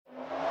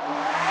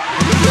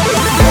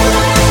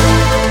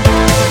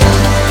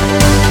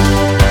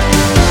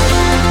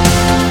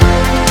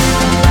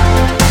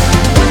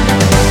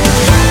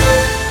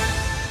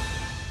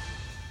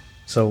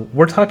So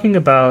we're talking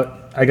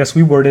about, I guess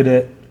we worded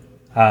it,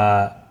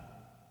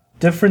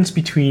 difference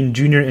between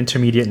junior,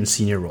 intermediate, and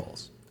senior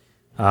roles.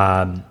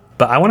 But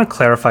I want to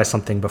clarify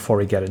something before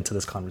we get into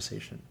this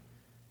conversation.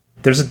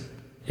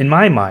 In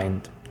my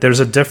mind,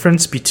 there's a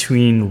difference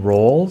between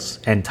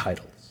roles and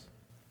titles.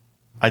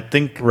 I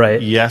think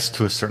right. Yes,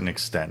 to a certain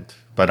extent,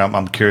 but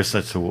I'm curious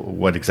as to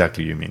what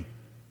exactly you mean.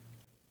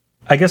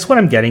 I guess what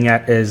I'm getting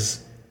at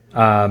is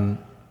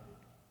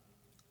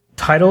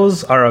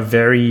titles are a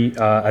very,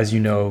 as you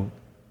know,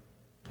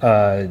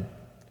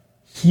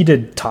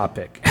 heated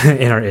topic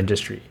in our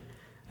industry,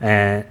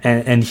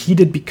 and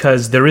heated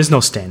because there is no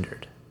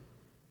standard,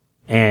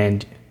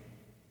 and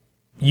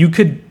you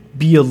could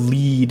be a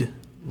lead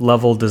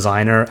level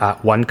designer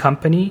at one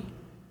company,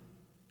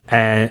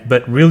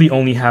 but really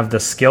only have the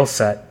skill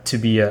set to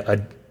be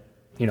an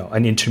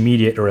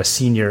intermediate or a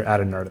senior at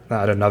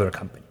another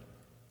company.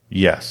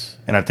 Yes,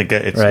 and I think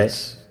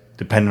it's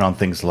dependent on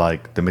things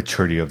like the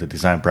maturity of the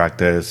design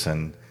practice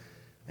and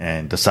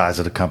the size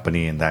of the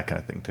company and that kind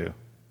of thing too.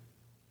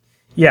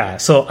 Yeah,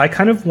 so I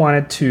kind of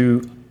wanted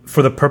to,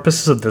 for the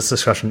purposes of this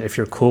discussion, if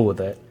you're cool with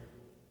it,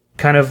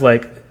 kind of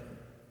like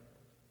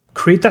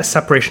create that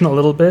separation a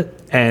little bit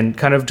and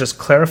kind of just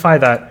clarify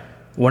that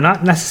we're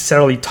not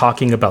necessarily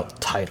talking about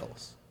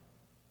titles,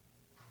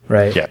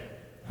 right? Yeah.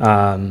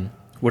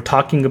 We're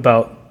talking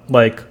about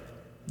like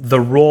the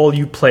role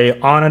you play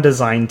on a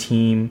design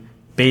team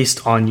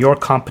based on your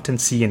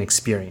competency and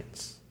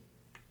experience,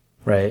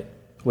 right?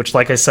 Which,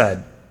 like I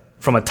said,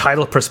 from a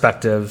title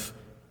perspective,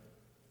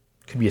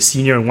 could be a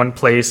senior in one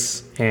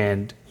place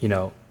and,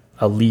 a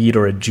lead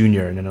or a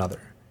junior in another.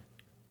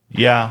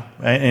 Yeah,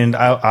 and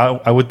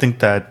I would think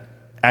that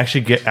as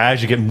you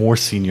get more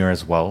senior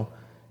as well,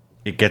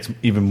 it gets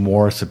even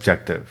more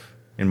subjective,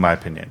 in my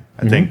opinion.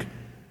 I think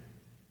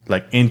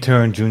like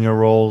intern, junior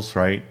roles,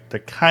 right? They're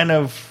kind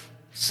of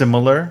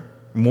similar,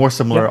 more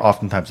similar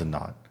oftentimes than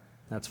not.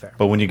 That's fair.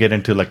 But when you get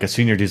into like a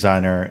senior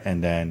designer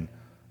and then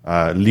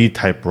lead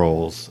type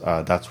roles,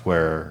 that's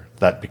where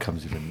that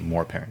becomes even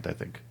more apparent, I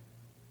think.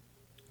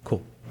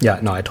 Cool. Yeah,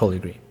 no, I totally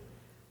agree.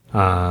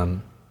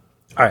 All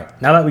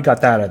right, now that we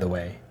got that out of the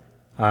way,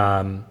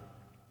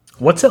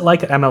 what's it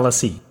like at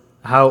MLSE?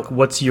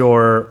 What's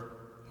your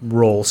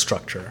role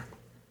structure?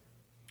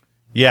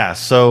 Yeah,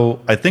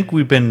 so I think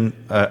we've been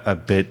a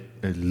bit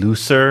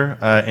looser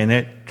in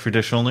it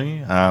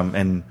traditionally,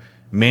 and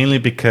mainly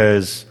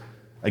because,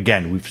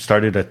 again, we've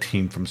started a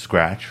team from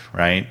scratch,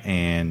 right?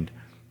 And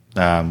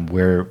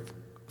we're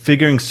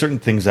figuring certain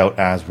things out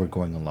as we're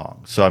going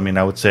along. So, I mean,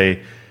 I would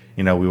say,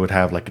 we would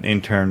have like an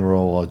intern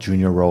role, a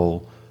junior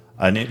role.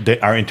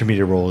 Our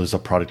intermediate role is a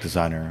product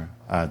designer.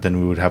 Then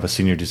we would have a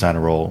senior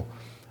designer role.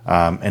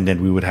 And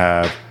then we would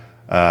have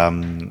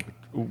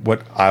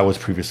what I was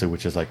previously,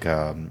 which is like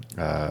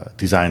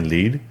design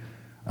lead,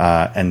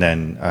 and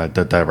then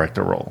the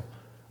director role,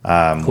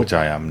 cool. Which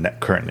I am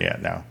currently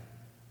at now.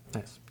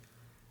 Nice.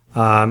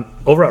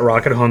 Over at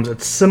Rocket Homes,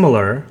 it's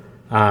similar.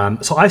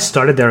 So I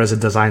started there as a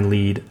design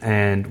lead,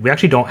 and we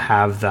actually don't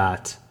have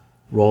that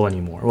role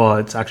anymore. Well,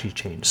 it's actually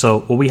changed.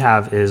 So what we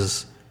have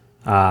is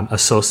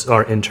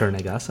or intern, I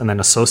guess, and then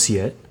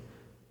associate,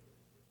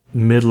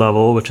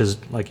 mid-level, which is,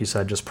 like you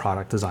said, just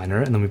product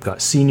designer, and then we've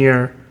got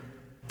senior.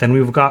 Then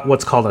we've got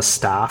what's called a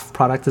staff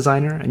product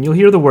designer, and you'll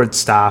hear the word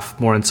staff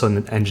more in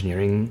the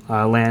engineering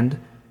land,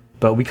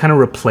 but we kind of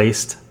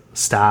replaced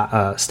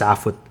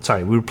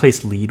we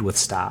replaced lead with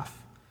staff,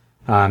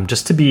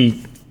 just to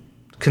be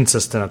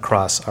consistent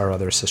across our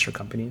other sister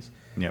companies.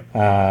 Yep.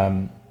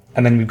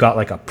 And then we've got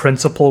like a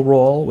principal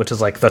role, which is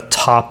like the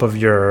top of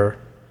your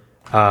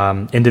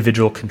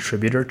individual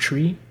contributor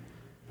tree.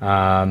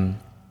 And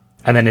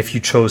then if you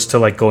chose to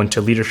like go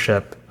into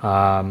leadership,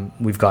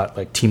 we've got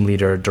like team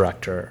leader,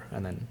 director,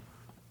 and then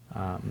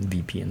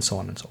VP, and so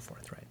on and so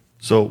forth, right?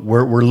 So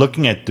we're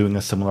looking at doing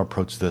a similar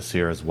approach this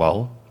year as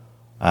well.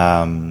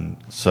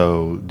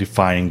 So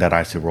defining that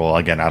IC role,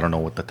 again, I don't know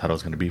what the title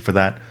is going to be for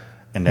that,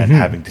 and then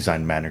having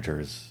design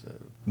managers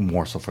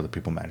more so for the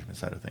people management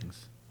side of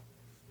things.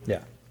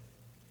 Yeah.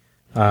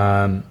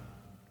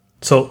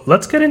 So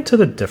let's get into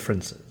the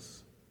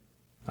differences.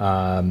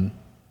 And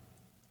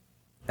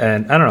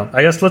I don't know,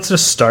 I guess let's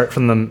just start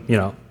from the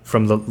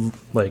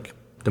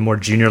more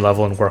junior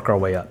level and work our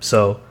way up.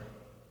 So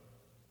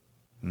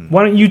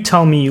why don't you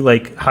tell me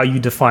like how you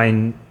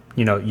define,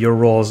 your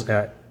roles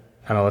at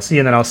MLSE,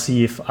 and then I'll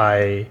see if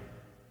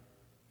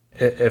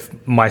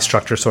my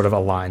structure sort of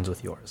aligns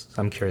with yours.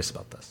 I'm curious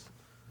about this.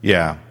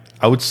 Yeah.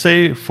 I would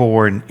say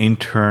for an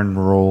intern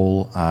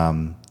role,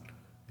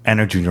 and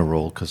a junior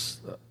role, because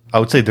I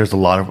would say there's a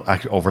lot of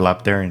actually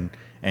overlap there,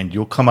 and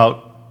you'll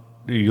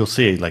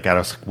see like at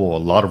our school a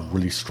lot of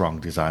really strong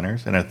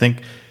designers, and I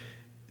think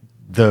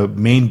the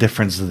main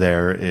difference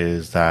there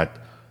is that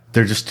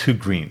they're just too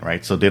green,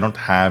 right? So they don't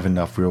have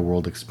enough real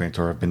world experience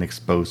or have been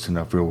exposed to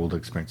enough real world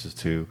experiences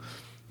to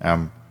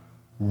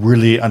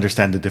really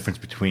understand the difference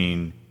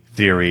between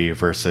theory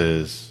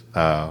versus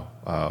the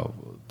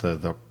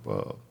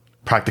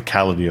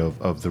practicality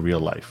of the real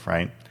life,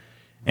 right?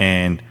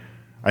 And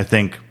I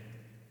think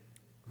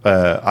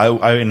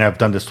and I've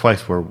done this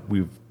twice where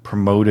we've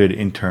promoted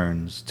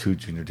interns to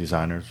junior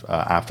designers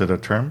after the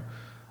term.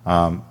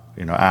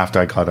 After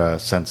I got a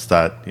sense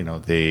that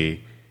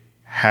they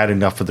had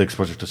enough of the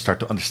exposure to start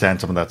to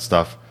understand some of that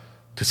stuff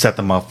to set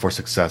them up for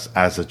success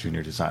as a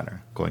junior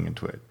designer going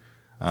into it.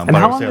 And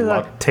how long did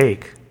that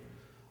take?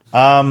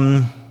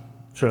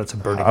 Sure, that's a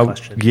burning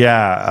question.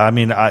 Yeah, I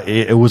mean,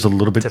 it was a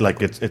little bit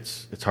typically. Like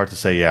it's hard to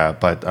say, yeah,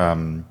 but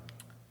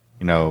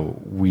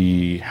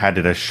we had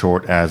it as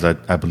short as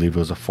I believe it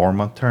was a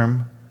 4-month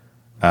term.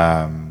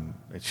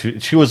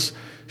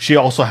 She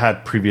also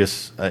had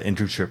previous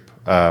internship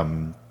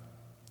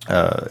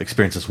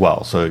experience as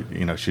well, so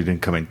she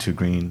didn't come in too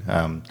green.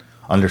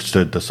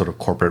 Understood the sort of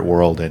corporate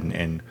world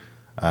and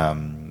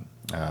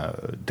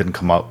didn't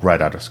come out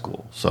right out of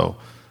school. So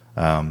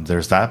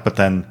there's that. But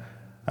then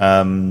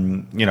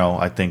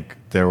I think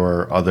there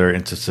were other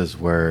instances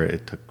where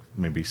it took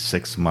maybe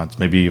 6 months,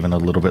 maybe even a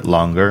little bit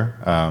longer.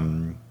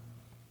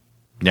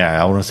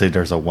 I want to say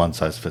there's a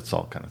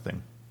one-size-fits-all kind of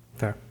thing.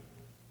 Fair.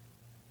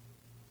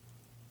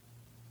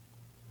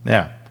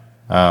 Yeah.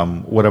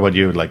 What about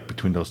you, like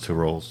between those two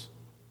roles?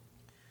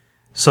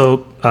 So,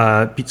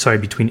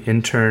 between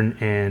intern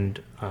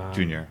and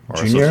junior or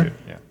junior? Associate.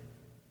 Yeah.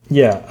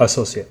 Yeah,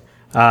 associate.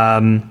 I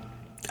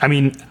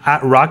mean,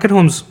 at Rocket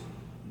Homes,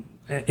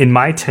 in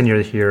my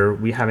tenure here,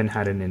 we haven't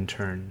had an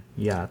intern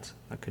yet.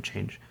 That could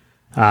change.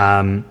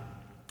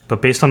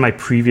 But based on my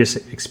previous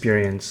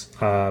experience,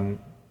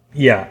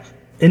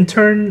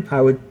 intern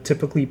I would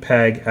typically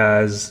peg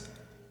as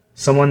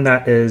someone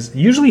that is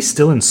usually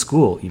still in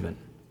school even,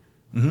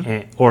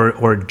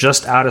 or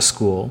just out of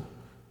school.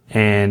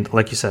 And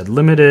like you said,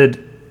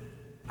 limited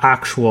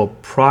actual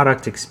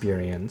product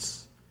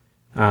experience,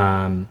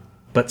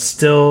 but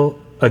still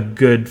a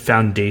good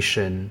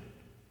foundation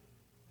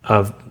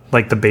of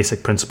like the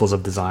basic principles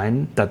of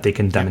design that they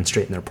can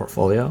demonstrate in their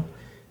portfolio.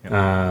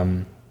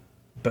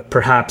 But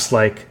perhaps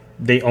like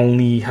they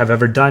only have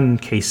ever done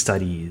case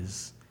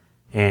studies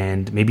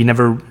and maybe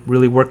never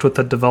really worked with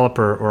a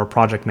developer or a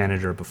project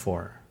manager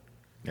before.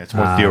 Yeah, it's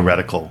more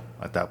theoretical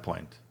at that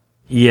point.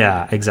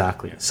 Yeah,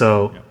 exactly.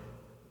 So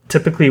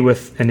typically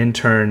with an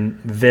intern,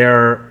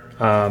 their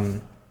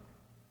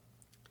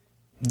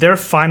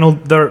final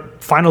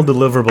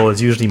deliverable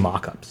is usually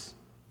mock-ups.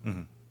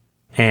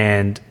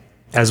 And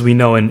as we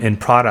know in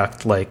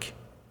product, like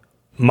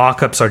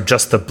mock-ups are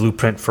just the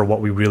blueprint for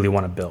what we really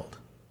want to build.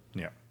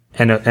 Yeah.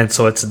 And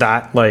so it's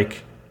that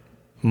like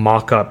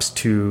mock-ups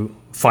to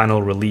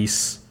final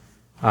release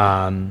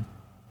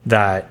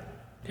that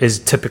is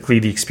typically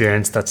the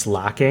experience that's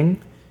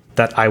lacking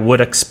that I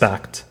would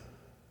expect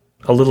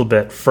a little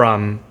bit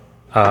from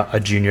a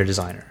junior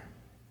designer.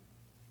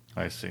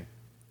 I see.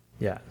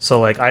 Yeah.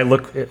 So like I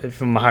look,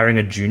 if I'm hiring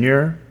a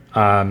junior,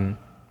 I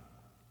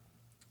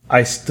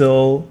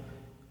still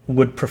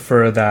would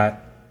prefer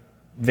that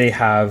they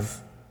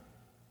have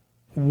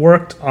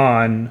worked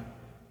on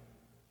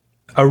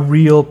a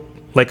real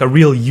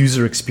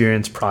user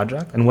experience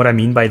project. And what I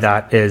mean by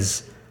that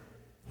is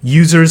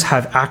users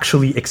have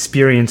actually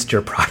experienced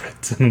your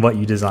product and what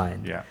you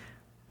designed. Yeah.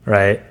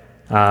 Right.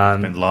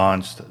 It's been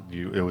launched.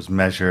 It was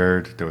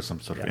measured. There was some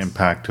sort of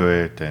impact to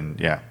it. And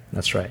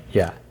that's right.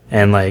 Yeah.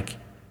 And like,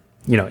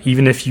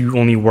 even if you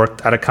only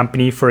worked at a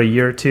company for a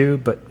year or two,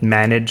 but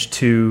managed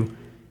to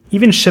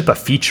even ship a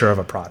feature of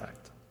a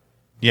product.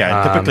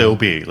 Yeah. Typically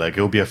it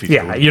will be a feature.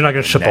 Yeah. You're not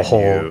going to ship a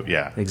whole.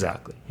 Yeah.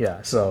 Exactly.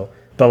 Yeah. So,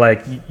 but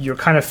like you're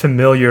kind of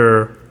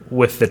familiar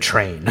with the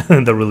train,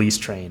 the release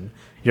train.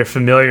 You're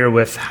familiar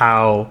with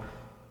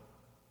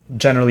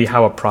generally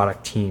how a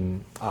product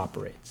team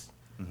operates.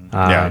 You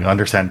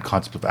understand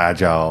concept of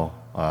agile,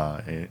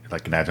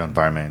 like an agile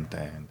environment,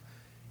 and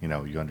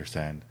you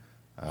understand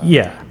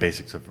the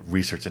basics of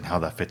research and how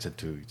that fits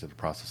into each of the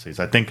processes.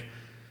 I think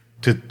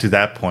to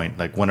that point,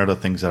 like one of the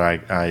things that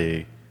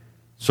I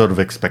sort of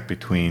expect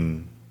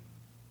between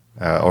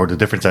or the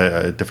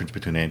difference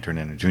between an intern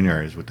and a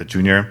junior is with the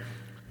junior,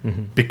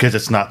 because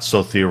it's not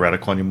so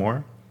theoretical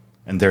anymore,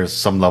 and there's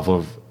some level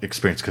of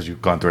experience because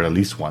you've gone through it at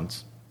least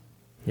once.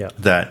 Yeah.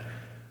 That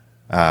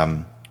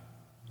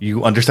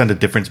you understand the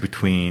difference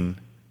between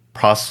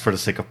process for the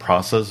sake of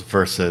process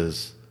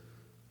versus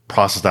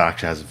process that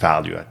actually has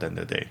value at the end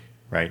of the day,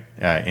 right?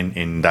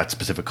 In that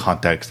specific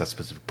context, that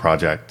specific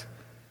project,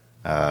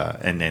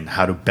 and then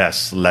how to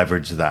best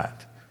leverage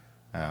that.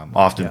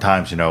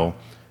 Oftentimes,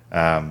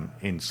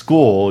 in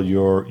school,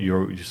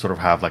 you sort of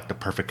have like the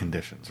perfect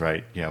conditions,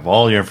 right? You have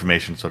all your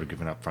information sort of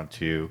given up front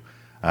to you,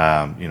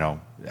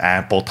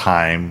 ample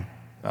time,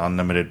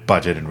 unlimited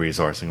budget and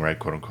resourcing, right,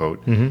 quote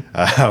unquote.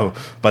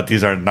 But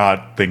these are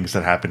not things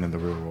that happen in the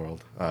real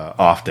world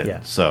often.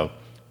 Yeah. So,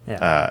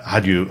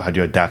 how do you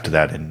adapt to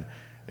that, and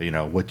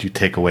what you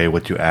take away,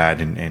 what you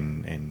add,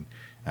 in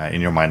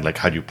your mind, like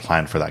how do you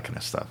plan for that kind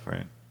of stuff,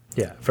 right?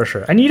 Yeah, for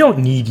sure. And you don't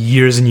need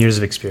years and years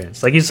of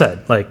experience, like you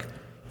said. Like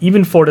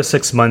even 4 to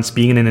 6 months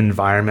being in an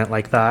environment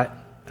like that,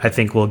 I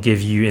think will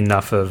give you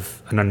enough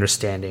of an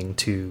understanding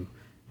to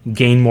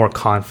gain more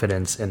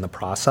confidence in the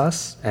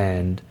process.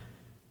 And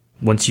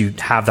once you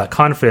have that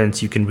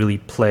confidence, you can really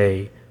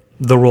play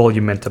the role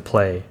you meant to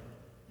play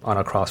on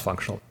a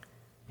cross-functional.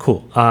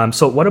 Cool.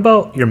 So what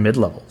about your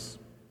mid-levels?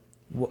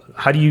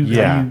 How do you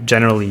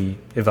generally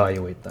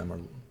evaluate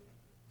them?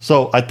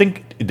 So I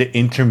think the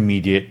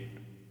intermediate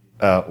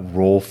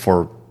role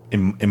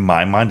in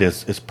my mind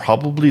is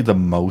probably the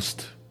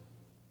most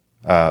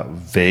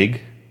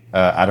vague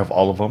out of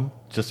all of them,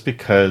 just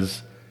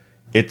because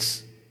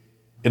it's,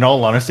 in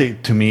all honesty,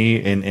 to me,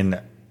 in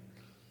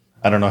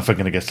I don't know if I'm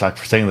going to get slack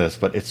for saying this,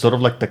 but it's sort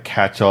of like the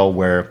catch-all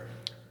where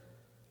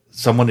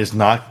someone is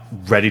not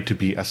ready to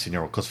be a senior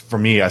role. Because for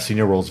me, a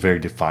senior role is very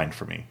defined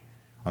for me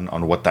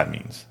on what that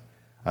means.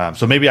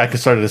 So maybe I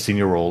could start at a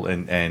senior role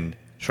and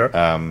Sure.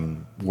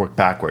 Work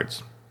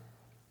backwards.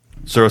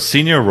 So a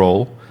senior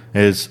role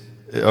is,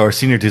 or a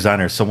senior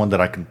designer is someone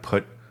that I can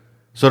put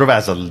sort of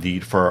as a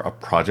lead for a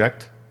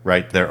project,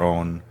 right? Their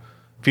own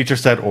feature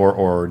set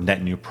or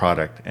net new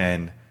product,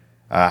 and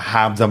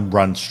have them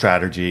run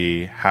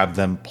strategy, have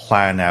them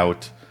plan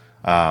out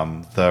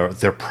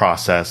their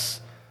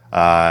process,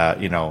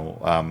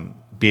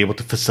 be able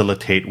to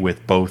facilitate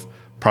with both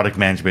product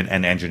management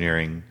and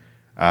engineering,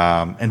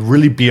 and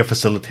really be a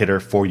facilitator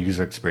for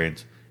user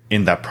experience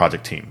in that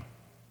project team.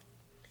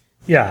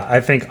 Yeah, I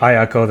think I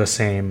echo the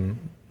same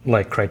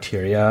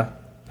criteria.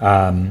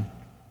 The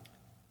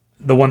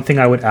one thing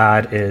I would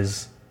add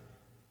is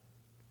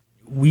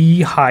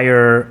we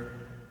hire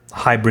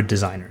hybrid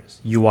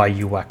designers,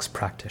 UI UX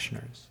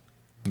practitioners.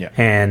 Yeah.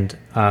 And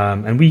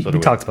we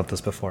talked about this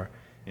before.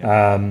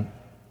 Yeah.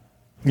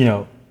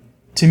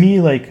 To me,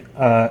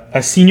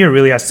 a senior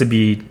really has to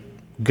be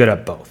good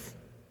at both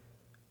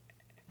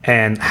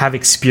and have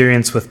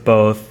experience with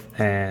both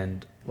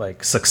and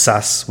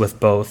success with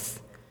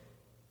both,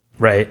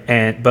 right?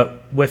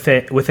 But with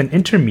an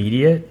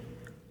intermediate,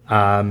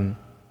 there's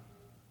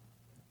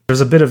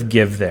a bit of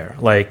give there.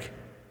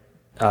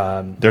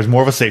 There's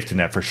more of a safety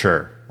net for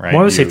sure, right?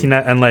 More of a safety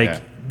net, and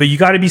but you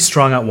got to be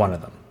strong at one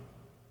of them.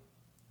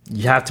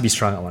 You have to be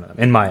strong at one of them,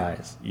 in my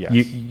eyes. Yes.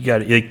 You got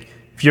to,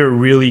 if you're a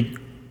really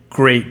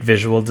great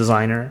visual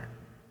designer,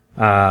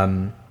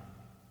 and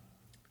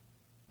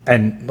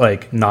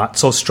not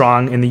so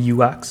strong in the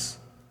UX,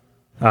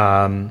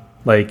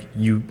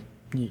 you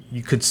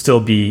could still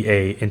be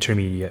a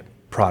intermediate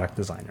product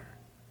designer.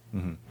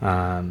 Mm-hmm.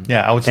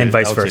 I would say, and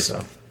vice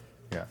versa.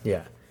 So.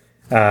 Yeah.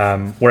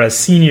 Whereas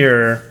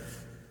senior,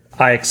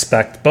 I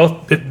expect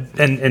both,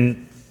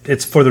 and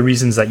it's for the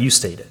reasons that you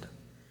stated,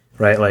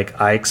 right?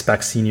 I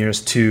expect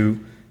seniors to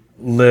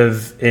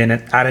live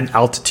at an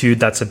altitude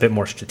that's a bit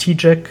more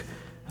strategic,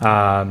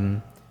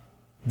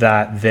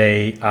 that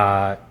they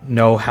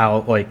know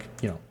how,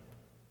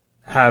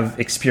 have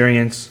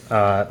experience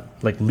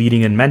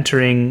leading and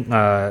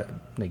mentoring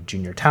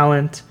junior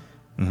talent.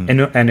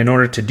 Mm-hmm. And in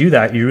order to do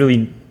that, you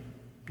really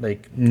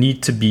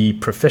need to be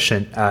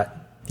proficient at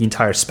the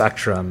entire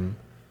spectrum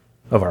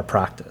of our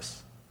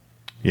practice.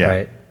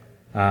 Yeah.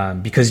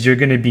 Right? Because you're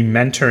going to be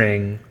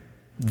mentoring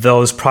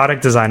those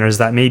product designers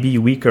that may be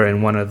weaker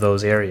in one of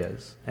those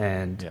areas.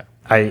 And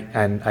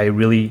I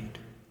really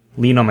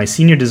lean on my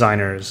senior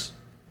designers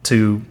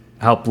to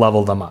help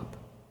level them up.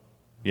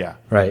 Yeah.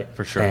 Right.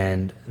 For sure.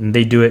 And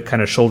they do it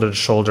kind of shoulder to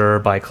shoulder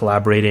by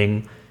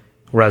collaborating.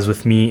 Whereas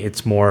with me,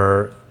 it's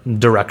more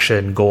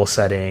direction, goal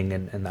setting,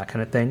 and that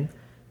kind of thing.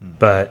 Mm.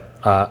 But,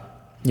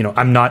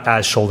 I'm not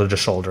as shoulder to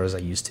shoulder as I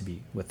used to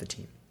be with the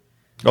team.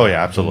 Oh,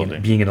 yeah, absolutely.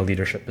 Being in a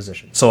leadership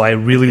position. So I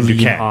really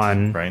lean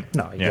on... Right?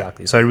 No,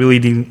 exactly. Yeah. So I really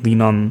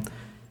lean on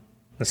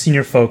the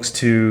senior folks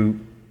to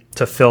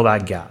fill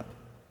that gap.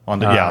 On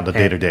the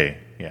day-to-day.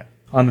 Yeah.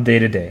 On the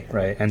day-to-day,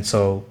 right? And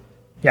so,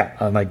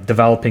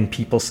 developing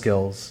people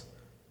skills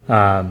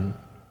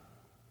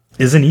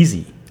isn't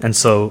easy. And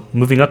so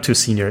moving up to a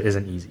senior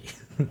isn't easy.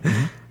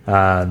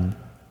 Mm-hmm.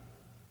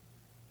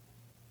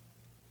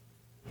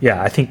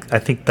 I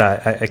think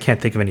that I can't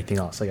think of anything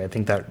else. I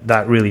think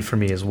that really for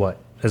me is what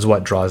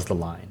draws the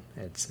line.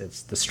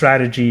 It's the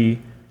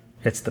strategy,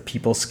 it's the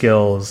people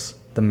skills,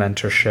 the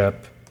mentorship,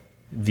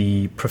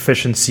 the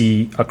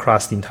proficiency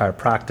across the entire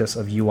practice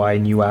of UI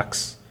and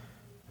UX,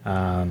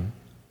 and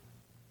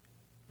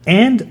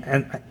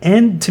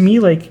to me,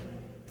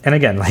 and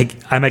again,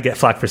 I might get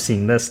flack for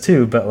seeing this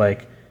too, but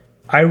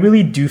I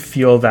really do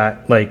feel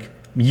that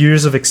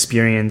years of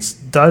experience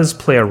does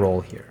play a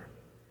role here.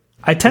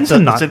 I tend to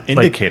not. It's an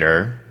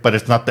indicator, but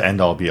it's not the end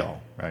all be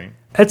all, right?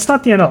 It's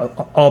not the end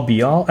all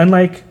be all, and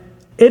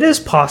it is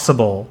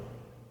possible,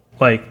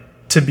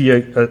 to be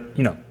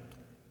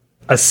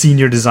a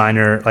senior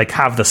designer,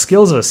 have the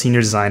skills of a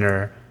senior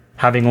designer,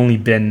 having only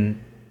been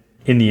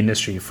in the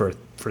industry for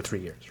 3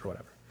 years or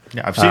whatever.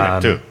 Yeah, I've seen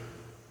it too.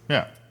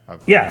 Yeah.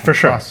 Yeah, for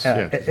sure.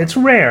 It's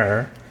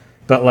rare,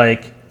 but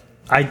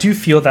I do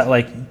feel that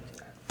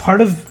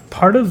part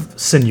of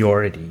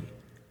seniority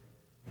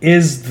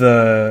is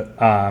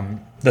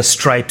the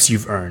stripes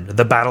you've earned,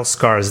 the battle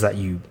scars that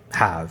you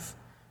have.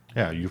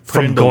 Yeah, you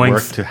put in the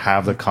work to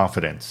have the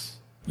confidence.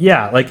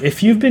 Yeah,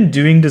 if you've been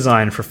doing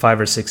design for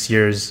 5 or 6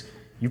 years,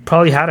 you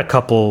probably had a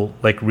couple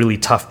really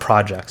tough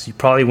projects. You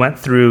probably went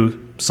through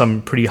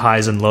some pretty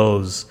highs and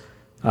lows,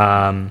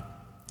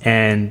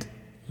 and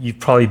you've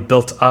probably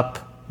built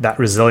up that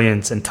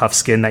resilience and tough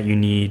skin that you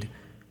need,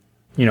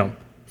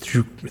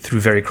 through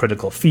very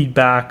critical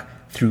feedback,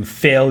 through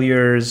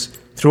failures,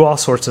 through all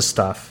sorts of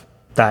stuff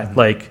that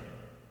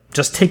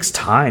just takes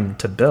time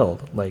to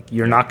build.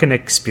 You're not going to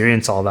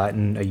experience all that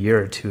in a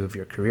year or two of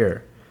your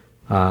career.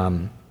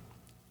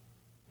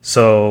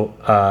 So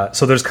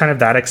there's kind of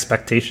that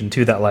expectation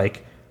too that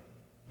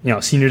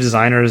senior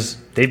designers,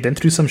 they've been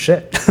through some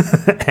shit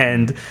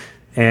and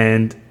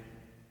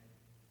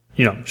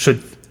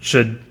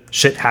should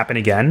shit happen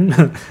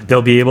again,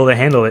 they'll be able to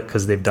handle it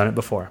because they've done it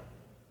before.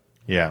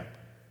 Yeah.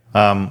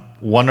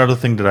 One other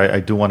thing that I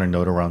do want to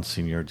note around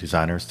senior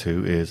designers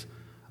too is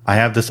I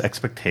have this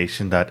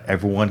expectation that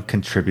everyone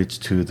contributes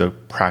to the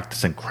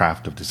practice and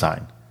craft of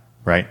design,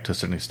 right? To a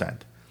certain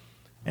extent.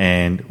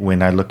 And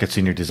when I look at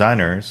senior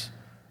designers,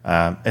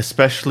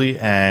 especially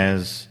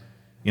as,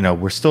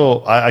 we're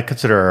still, I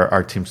consider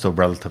our team still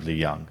relatively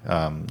young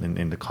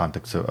in the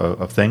context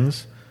of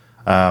things.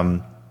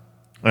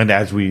 And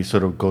as we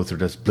sort of go through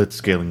this blitz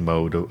scaling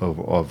mode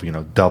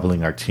of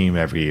doubling our team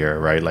every year,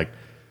 right?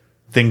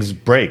 Things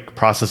break,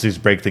 processes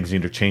break, things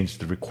need to change,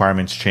 the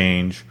requirements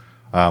change,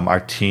 our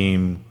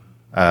team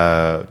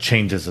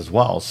changes as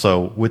well.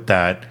 So with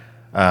that,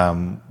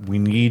 we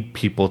need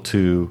people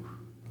to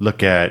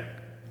look at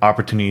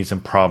opportunities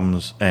and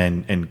problems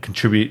and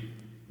contribute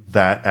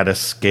that at a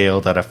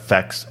scale that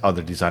affects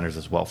other designers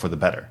as well for the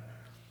better.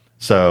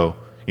 So,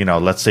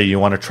 let's say you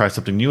want to try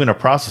something new in a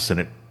process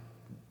and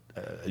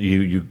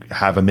you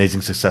have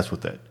amazing success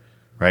with it,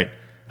 right?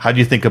 How do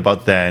you think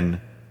about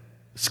then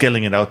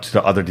scaling it out to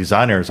the other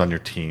designers on your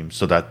team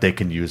so that they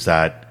can use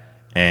that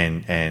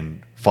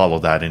and follow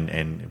that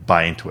and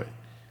buy into it?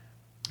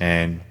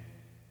 And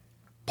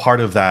part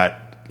of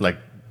that,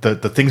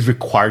 the things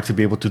required to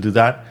be able to do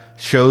that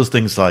shows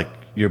things like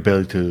your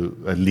ability to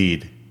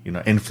lead,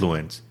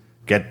 influence,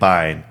 get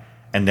buy-in,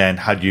 and then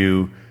how do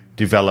you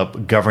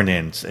develop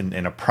governance and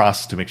a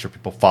process to make sure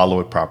people follow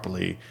it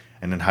properly.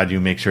 And then how do you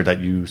make sure that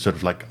you sort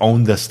of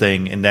own this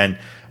thing? And then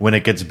when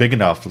it gets big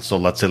enough, so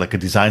let's say a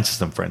design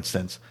system, for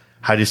instance,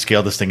 how do you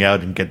scale this thing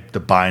out and get the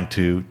buy-in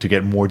to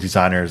get more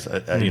designers,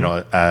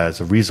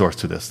 as a resource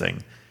to this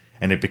thing?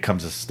 And it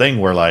becomes this thing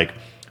where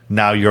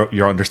now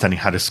you're understanding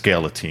how to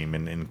scale a team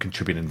and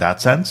contribute in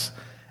that sense.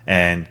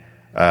 And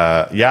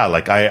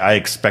I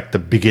expect the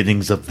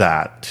beginnings of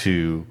that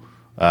to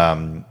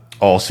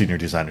all senior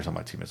designers on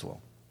my team as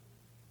well.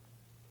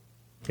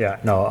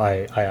 Yeah, no,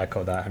 I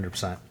echo that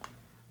 100%.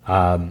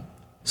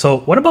 So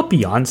what about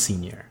beyond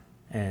senior?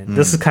 And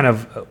this is kind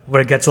of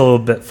where it gets a little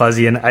bit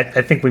fuzzy, and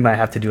I think we might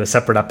have to do a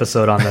separate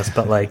episode on this.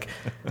 But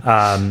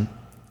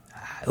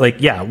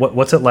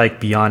what's it like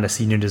beyond a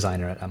senior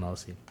designer at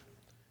MLSE?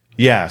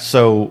 Yeah,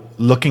 so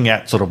looking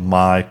at sort of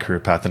my career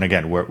path, and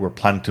again, we're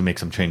planning to make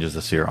some changes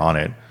this year on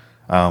it,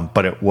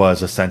 but it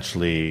was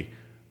essentially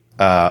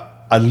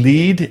a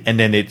lead, and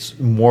then it's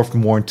morphed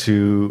more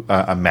into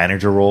a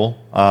manager role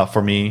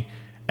for me,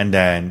 and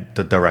then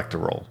the director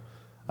role.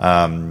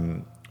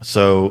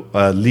 So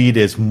lead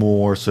is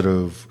more sort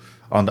of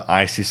on the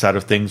IC side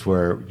of things,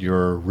 where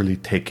you're really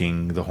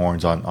taking the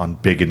horns on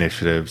big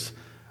initiatives,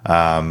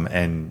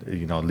 and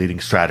leading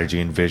strategy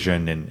and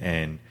vision,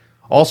 and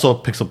also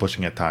pixel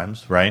pushing at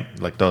times, right?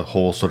 The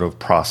whole sort of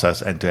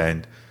process end to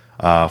end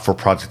for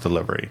project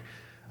delivery.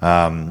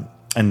 And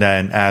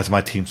then as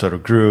my team sort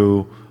of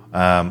grew,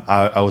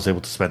 I was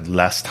able to spend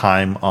less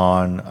time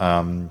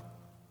on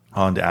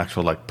the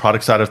actual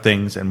product side of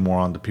things and more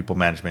on the people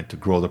management to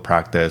grow the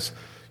practice,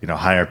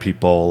 hire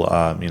people,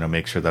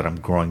 make sure that I'm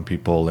growing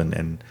people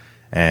and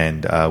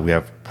we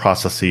have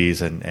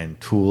processes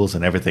and tools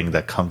and everything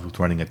that comes with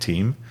running a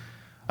team.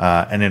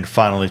 And then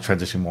finally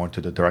transitioning more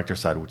into the director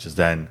side, which is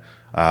then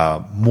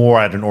more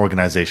at an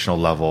organizational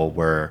level,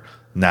 where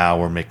now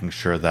we're making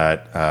sure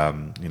that,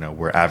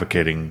 we're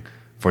advocating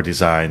for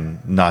design,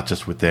 not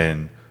just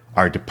within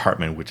our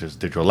department, which is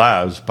Digital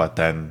Labs, but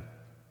then,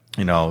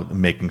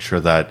 making sure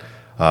that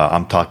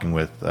I'm talking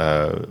with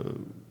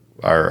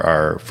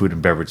our food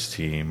and beverage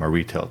team, our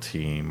retail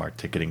team, our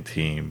ticketing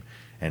team,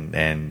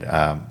 and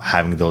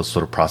having those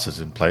sort of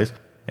processes in place.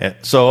 And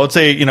so I would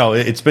say,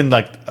 it's been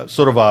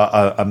sort of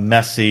a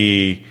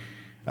messy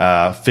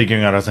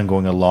figuring out as I'm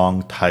going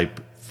along type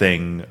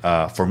thing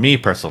for me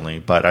personally.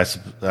 But I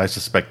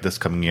suspect this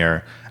coming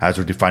year, as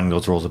we're defining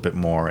those roles a bit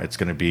more, it's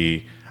going to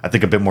be, I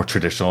think, a bit more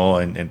traditional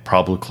and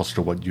probably closer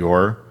to what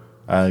you're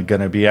going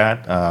to be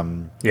at.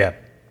 Yeah.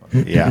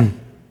 Yeah.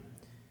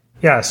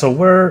 Yeah. So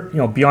we're,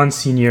 beyond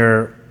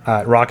senior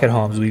at Rocket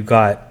Homes, we've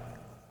got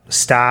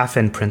staff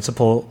and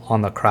principal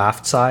on the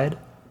craft side,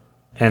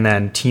 and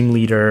then team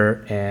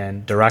leader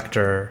and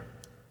director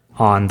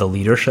on the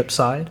leadership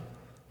side.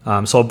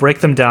 So I'll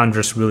break them down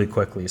just really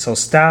quickly. So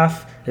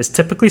staff is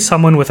typically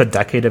someone with a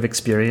decade of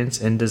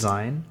experience in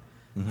design,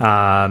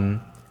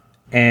 and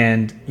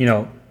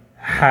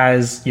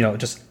has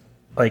just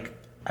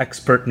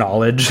expert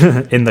knowledge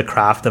in the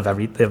craft of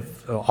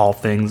all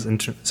things.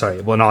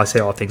 When I say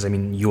all things, I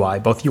mean UI,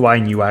 both UI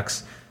and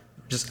UX.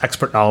 Just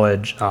expert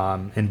knowledge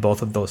in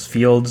both of those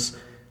fields,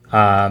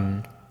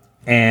 and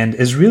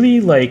is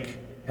really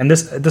and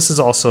this is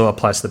also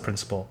applies to the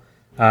principal.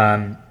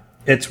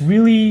 It's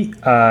really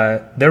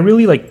they're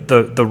really like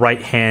the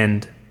right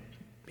hand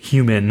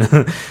human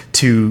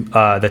to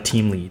the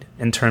team lead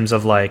in terms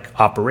of like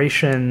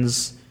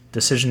operations,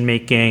 decision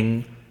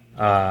making,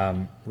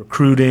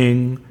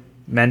 recruiting,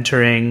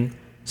 mentoring.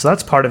 So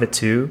that's part of it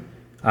too.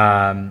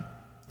 And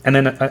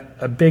then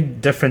a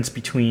big difference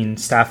between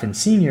staff and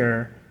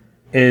senior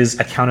is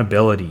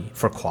accountability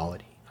for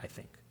quality, I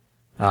think.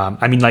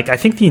 I mean, like, I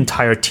think the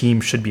entire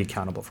team should be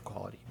accountable for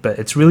quality, but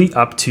it's really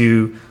up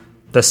to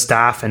the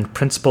staff and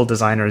principal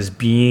designers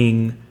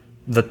being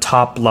the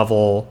top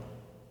level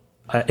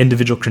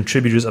individual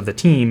contributors of the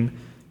team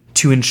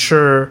to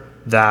ensure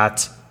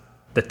that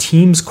the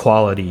team's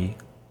quality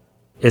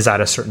is at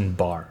a certain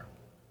bar.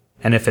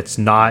 And if it's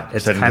not,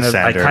 it's kind of,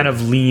 I kind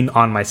of lean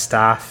on my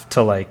staff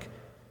to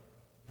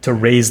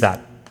raise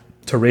that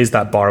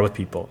bar with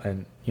people.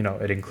 And, you know,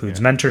 it includes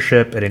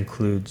mentorship, it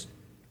includes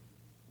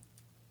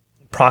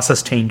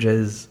process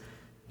changes,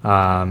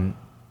 and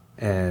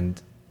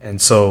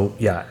so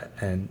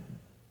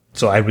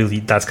I really,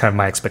 that's kind of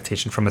my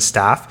expectation from a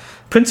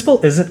staff.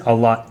 Principal isn't a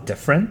lot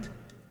different.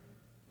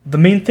 The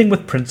main thing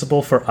with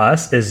principal for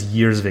us is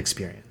years of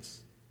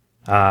experience,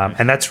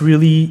 and that's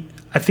really,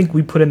 I think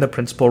we put in the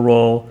principal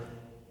role.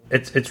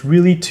 It's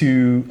really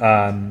to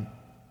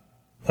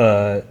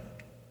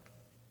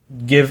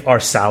give our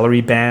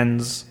salary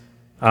bands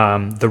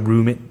the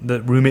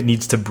room it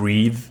needs to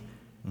breathe.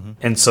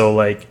 And so,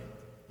 like,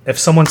 if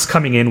someone's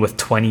coming in with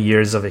 20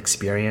 years of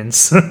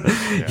experience,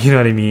 you know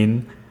what I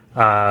mean?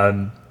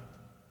 But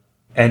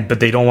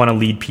they don't want to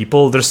lead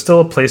people, there's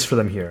still a place for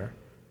them here.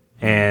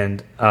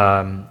 And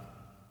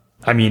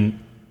I mean,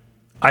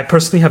 I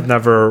personally have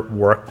never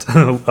worked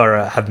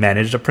or have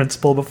managed a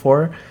principal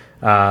before.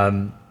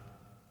 I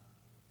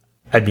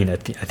mean, I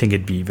think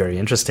it'd be very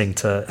interesting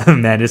to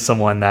manage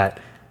someone that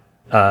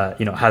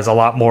has a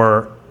lot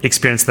more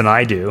experience than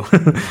I do,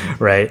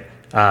 right?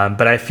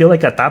 But I feel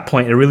like at that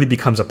point, it really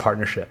becomes a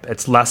partnership.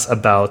 It's less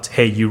about,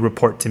 hey, you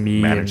report to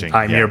me, and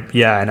I'm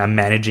and I'm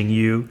managing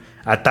you.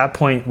 At that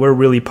point, we're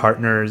really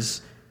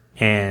partners,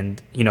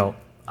 and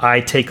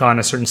I take on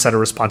a certain set of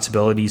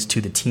responsibilities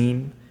to the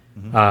team,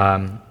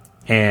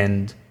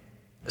 and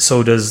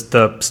so does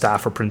the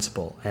staff or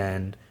principal,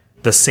 and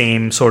the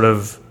same sort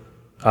of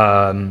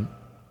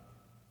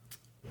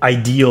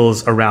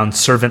ideals around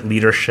servant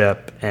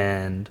leadership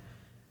and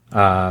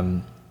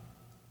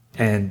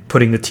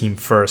putting the team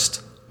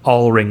first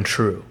all ring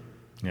true.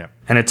 Yeah.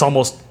 And it's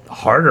almost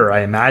harder,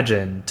 I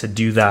imagine, to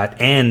do that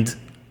and,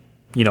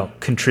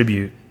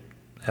 contribute,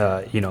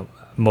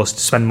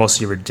 spend most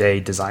of your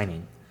day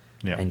designing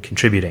and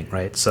contributing,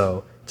 right?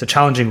 So it's a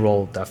challenging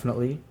role,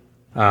 definitely.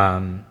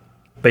 But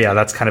yeah,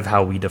 that's kind of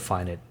how we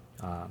define it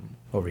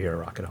over here at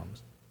Rocket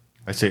Homes.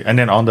 I see. And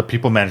then on the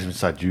people management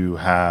side, you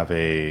have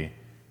a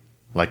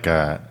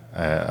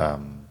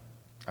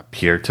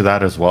peer to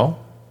that as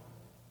well?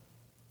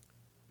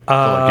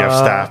 So you have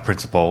staff,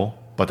 principal,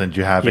 but then do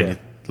you have any,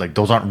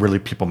 those aren't really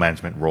people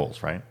management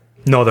roles, right?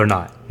 No, they're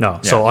not. No.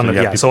 Yeah, so on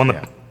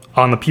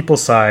the people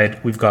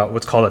side, we've got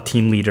what's called a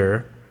team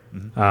leader,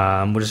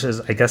 which is,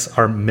 I guess,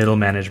 our middle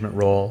management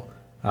role.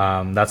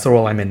 That's the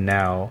role I'm in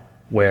now,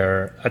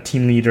 where a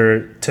team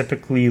leader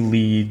typically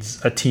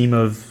leads a team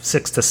of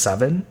 6 to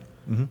 7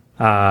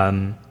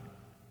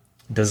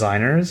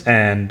 designers,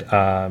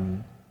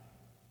 and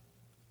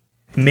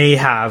may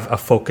have a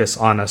focus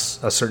on a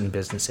certain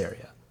business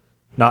area.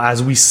 Now,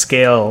 as we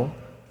scale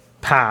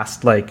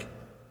past,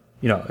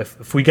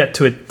 if we get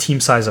to a team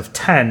size of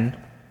 10,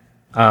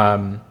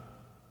 my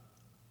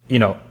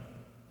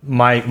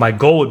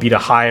goal would be to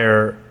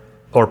hire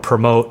or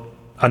promote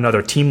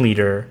another team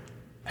leader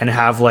and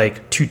have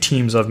 2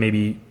 teams of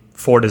maybe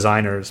 4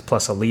 designers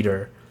plus a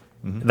leader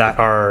that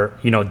are,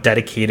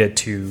 dedicated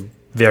to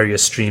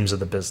various streams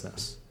of the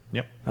business.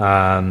 Yep.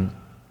 And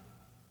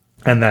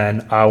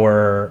then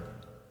our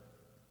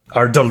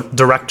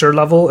director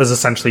level is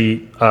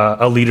essentially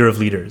a leader of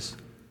leaders.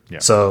 Yeah.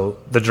 So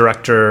the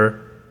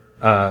director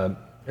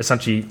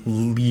essentially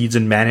leads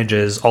and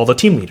manages all the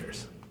team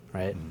leaders,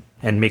 right?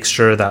 And makes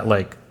sure that,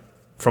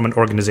 from an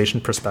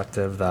organization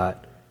perspective,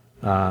 that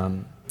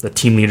the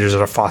team leaders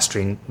are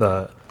fostering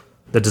the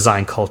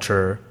design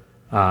culture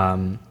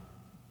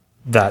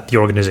that the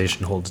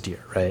organization holds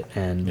dear, right?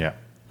 And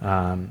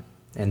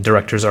and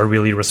directors are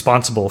really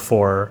responsible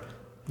for,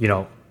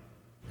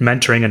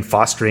 mentoring and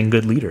fostering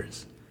good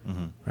leaders.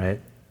 Right.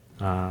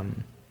 So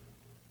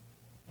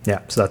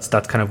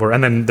that's kind of where,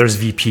 and then there's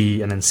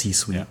VP and then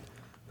C-suite.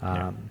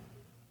 But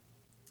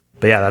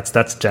yeah,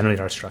 that's generally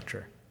our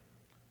structure.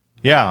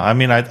 Yeah. I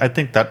mean, I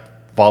think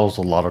that follows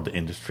a lot of the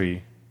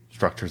industry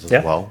structures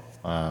as well.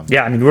 I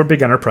mean, we're a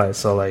big enterprise,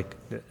 so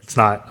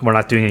we're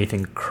not doing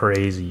anything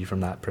crazy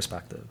from that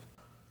perspective.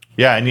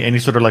 Yeah. Any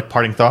sort of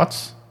parting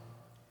thoughts?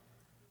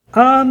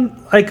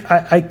 I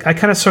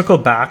kind of circle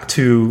back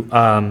to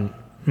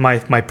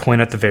my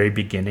point at the very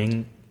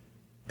beginning.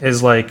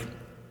 Is my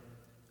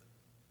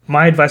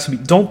advice would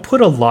be, don't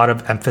put a lot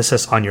of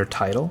emphasis on your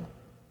title.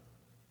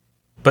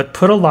 but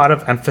put a lot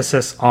of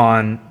emphasis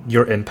on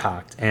your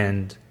impact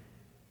and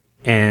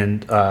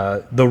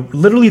the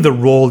literally the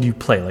role you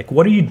play. Like,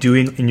 what are you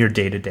doing in your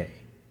day to day,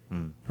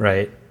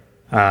 right?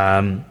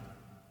 And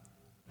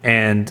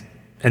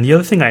the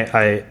other thing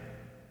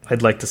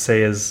I'd like to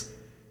say is,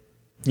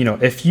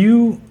 if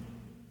you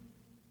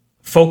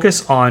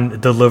focus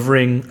on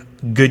delivering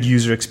good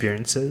user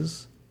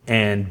experiences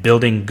and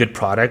building good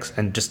products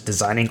and just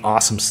designing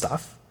awesome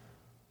stuff,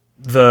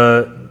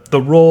 the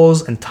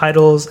roles and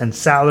titles and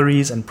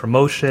salaries and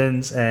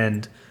promotions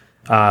and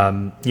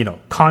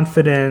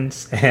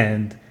confidence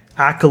and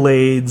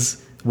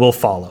accolades will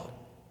follow.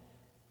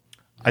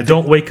 I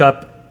don't wake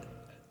up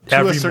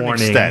every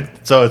morning. Extent.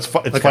 So it's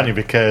funny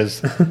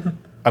because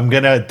I'm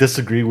gonna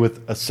disagree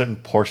with a certain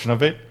portion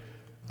of it.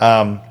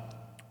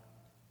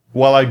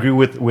 While I agree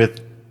with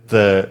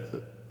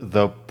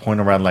the point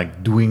around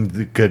like doing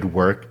the good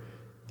work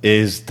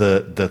is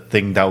the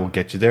thing that will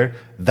get you there.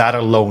 That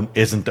alone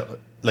isn't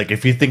like,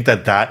 if you think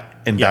that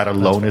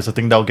alone is the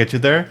thing that will get you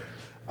there.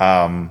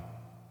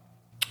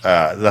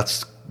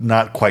 That's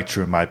not quite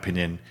true in my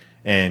opinion,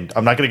 and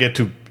I'm not going to get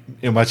too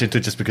much into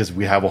it just because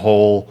we have a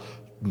whole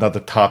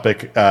another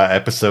topic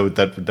episode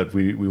that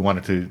we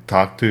wanted to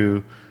talk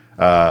to,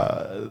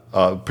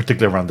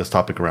 particularly around this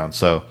topic around.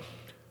 So,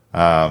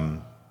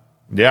 I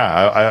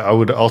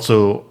would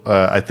also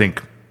I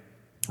think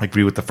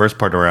agree with the first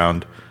part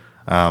around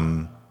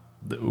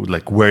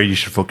like where you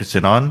should focus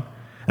in on,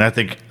 and I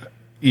think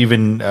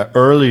even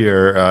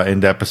earlier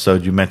in the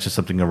episode you mentioned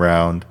something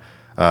around.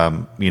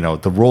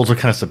 The roles are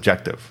kind of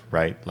subjective,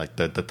 right? Like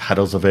the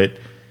titles of it,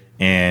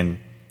 and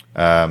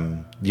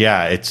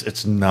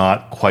it's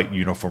not quite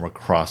uniform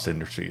across the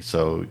industry.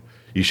 So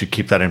you should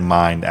keep that in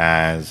mind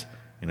as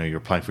you're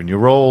applying for a new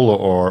role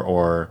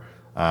or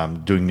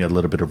doing a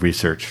little bit of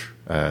research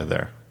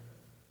there.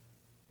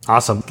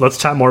 Awesome. Let's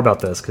chat more about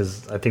this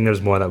because I think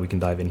there's more that we can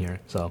dive in here.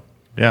 So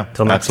yeah,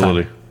 till next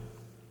absolutely. time.